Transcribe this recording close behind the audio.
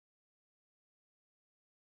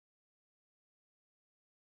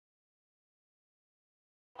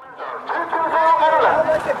We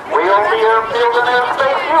own the airfield and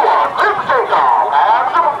airspace you are. Clear for takeoff.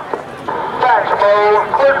 Maximo,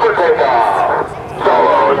 clear for takeoff.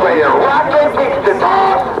 Solo, clear. Rocket Kingston,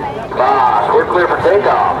 boss. Boss, we're clear for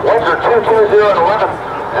takeoff. Winds are 220 and 11.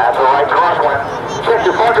 That's the right crosswind. Check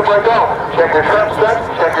your parking brake off. Check your trim set.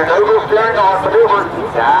 Check your nodal steering on maneuver.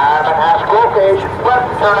 Diamond half squirrel cage.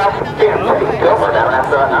 Left turn up. Intake. Go for down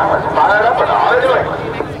after that. Now let's fire it up and all are doing.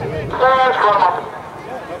 Let's run up.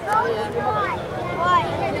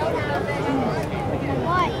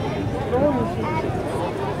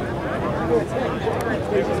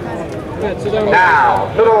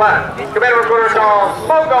 Now, to the left. Command recorder calls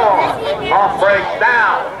smoke on. Off brakes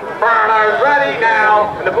down. Burners ready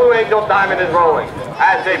now. And the Blue Angel Diamond is rolling.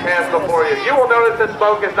 As they pass before you, you will notice that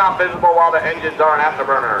smoke is not visible while the engines are an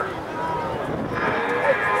afterburner.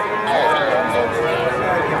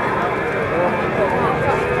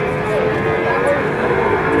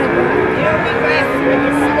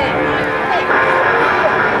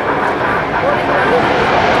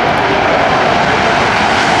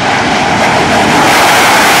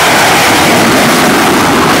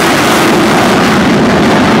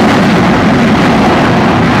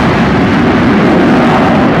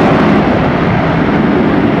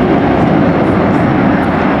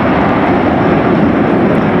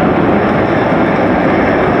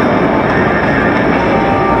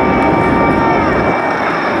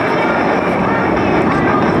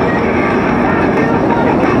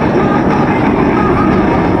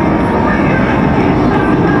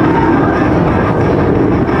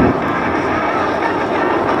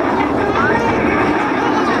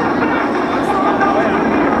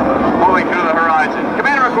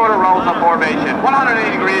 Rolls a formation,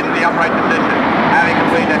 180 degrees in the upright position, having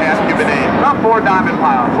completed a half cubic aid. From 4 diamond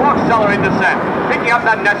piles, will accelerate descent, picking up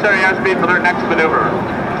that necessary airspeed for their next maneuver.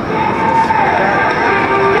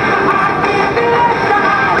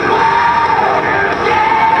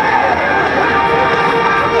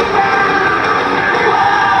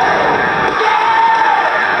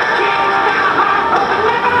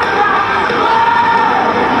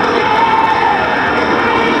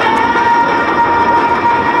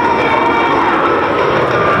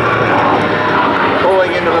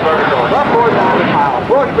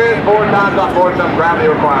 Spin 4 times on board, some gravity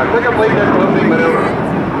required to complete this looping maneuver.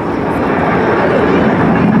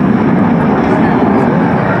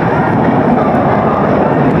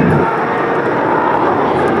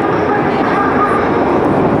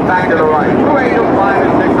 Back to the right. Blue Angel 5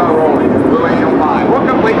 and 6 are rolling. Blue Angel 5 will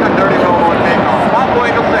complete the dirty roll on takeoff. Off Blue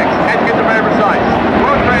Angel 6, edge gets very precise.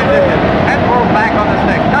 Road transition, head pulls back on the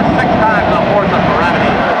stick. Just 6 times on force of gravity.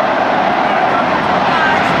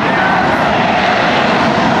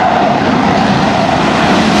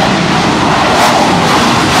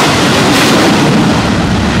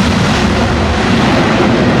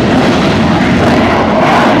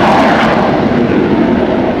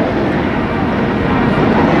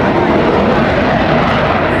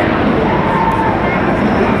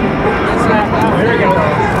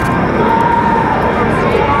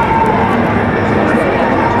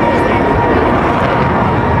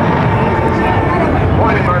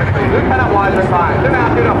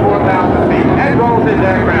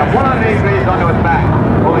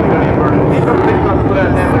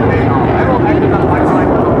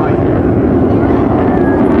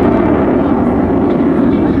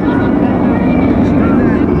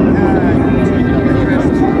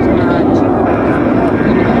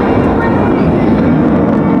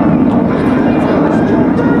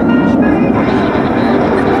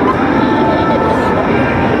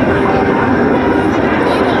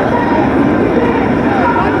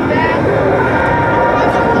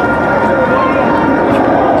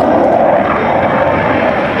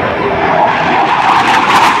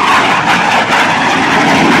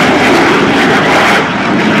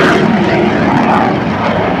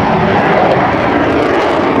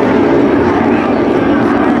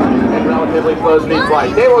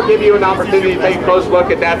 They will give you an opportunity to take a close look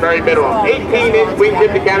at that very minimum 18-inch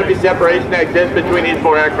wingtip to canopy separation that exists between these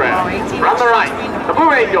 4 aircraft. From the right, the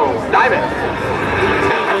Blue Angel Diamond.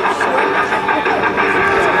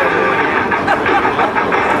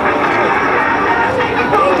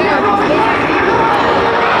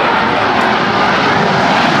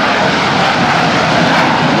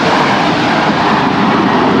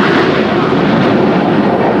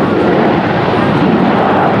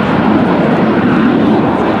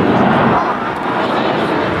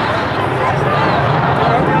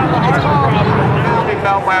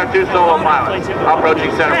 Our 2 solo pilots approaching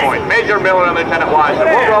center point. Major Miller and Lieutenant Weiser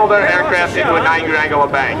will roll their aircraft into a 90-degree angle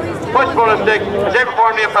of bank. Push for the stick as they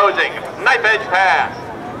perform the opposing knife edge pass.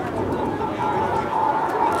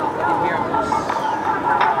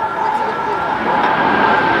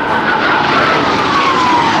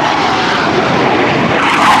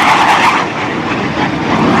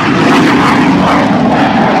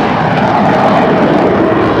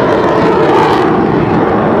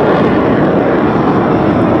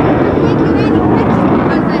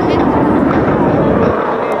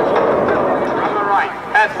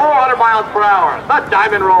 miles per hour. The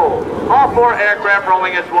diamond roll. All 4 aircraft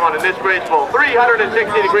rolling as one in this graceful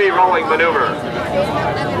 360-degree rolling maneuver.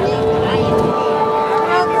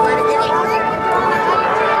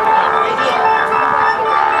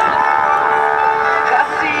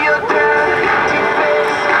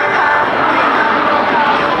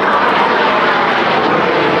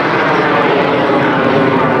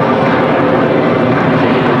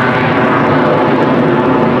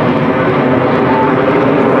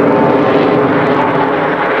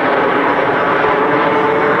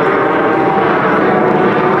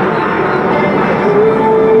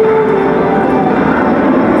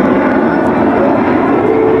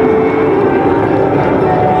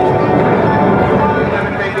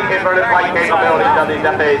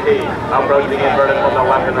 Approaching inverted from the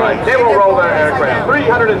left and right. They will roll their aircraft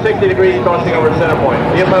 360 degrees crossing over center point.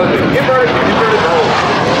 The opposing inverted roll.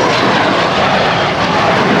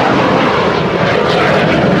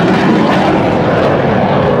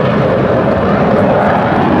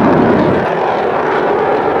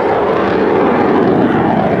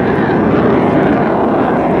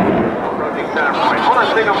 Approaching center point. On a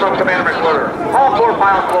signal from Commander McClure, all 4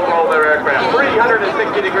 pilots will roll their aircraft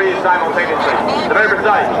 360 degrees simultaneously. The very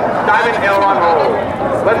precise diamond aileron roll.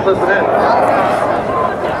 Let's listen in.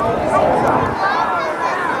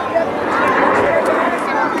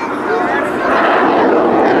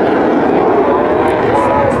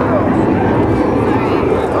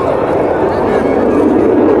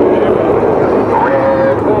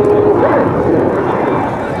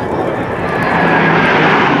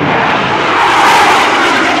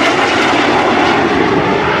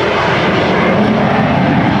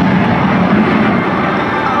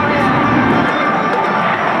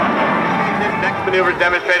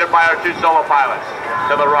 Demonstrated by our 2 solo pilots.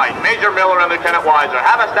 To the right, Major Miller and Lieutenant Weiser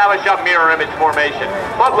have established a mirror image formation.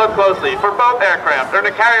 But look closely, for both aircraft, they're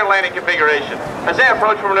in a carrier landing configuration. As they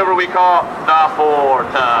approach for maneuver we call the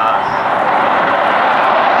Fortress.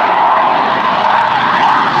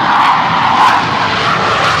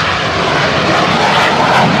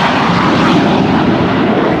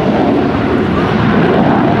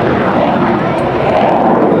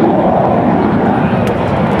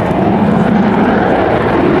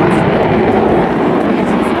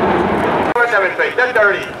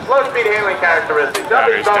 Slow-speed handling characteristics of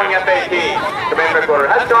the Boeing F-18. Commander McClure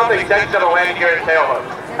has drawn the extension of the landing gear and tail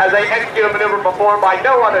hooks as they execute a maneuver performed by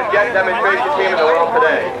no other jet demonstration team in the world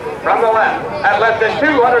today. From the left, at less than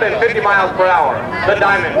 250 miles per hour, the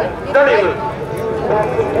Diamond, Dirty Loop.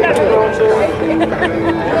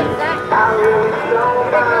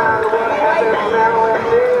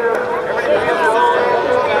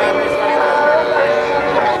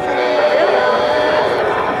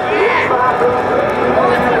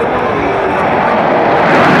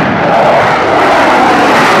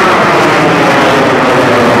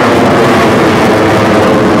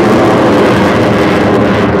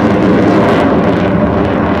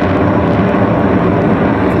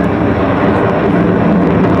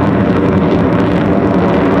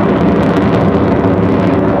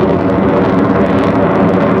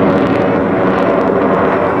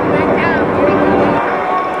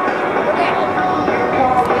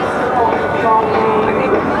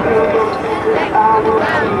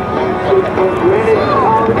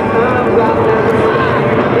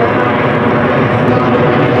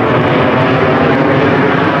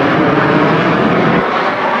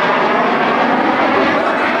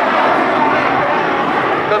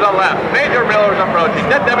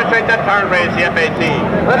 That demonstrates that turn rate the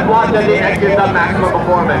F-18. Let's watch as he executes up maximum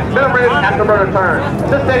performance. Minimum rate afterburner turn,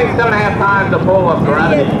 sustaining 7.5 times the pull of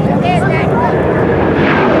gravity.